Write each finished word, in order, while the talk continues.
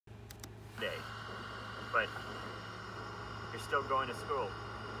but you're still going to school.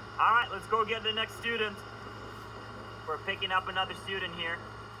 All right, let's go get the next student. We're picking up another student here,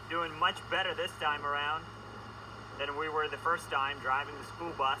 doing much better this time around than we were the first time driving the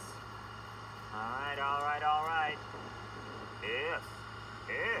school bus. All right, all right, all right. Yes,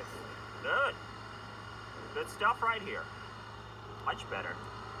 yes, good. Good stuff right here. Much better.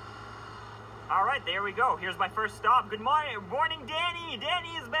 All right, there we go. Here's my first stop. Good morning, Danny. Danny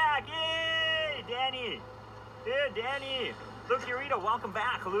is back. Yay, Danny. Yeah, Danny. Luke Urita, welcome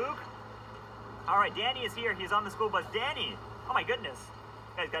back, Luke. All right, Danny is here. He's on the school bus. Danny, oh my goodness.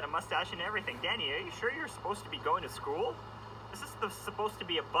 You guys got a mustache and everything. Danny, are you sure you're supposed to be going to school? This is supposed to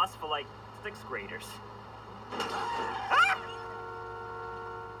be a bus for like 6th graders. Ah!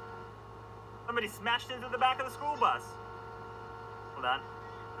 Somebody smashed into the back of the school bus. Hold on.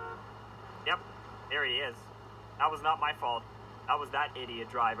 Yep, there he is. That was not my fault. That was that idiot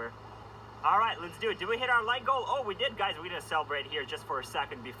driver. All right, let's do it. Did we hit our like goal? Oh, we did, guys. We're going to celebrate here just for a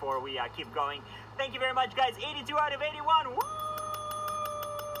second before we keep going. Thank you very much, guys. 82 out of 81. Woo!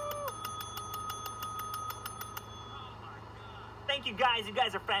 Thank you, guys. You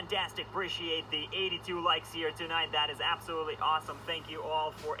guys are fantastic. Appreciate the 82 likes here tonight. That is absolutely awesome. Thank you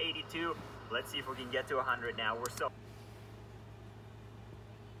all for 82. Let's see if we can get to 100 now. We're so...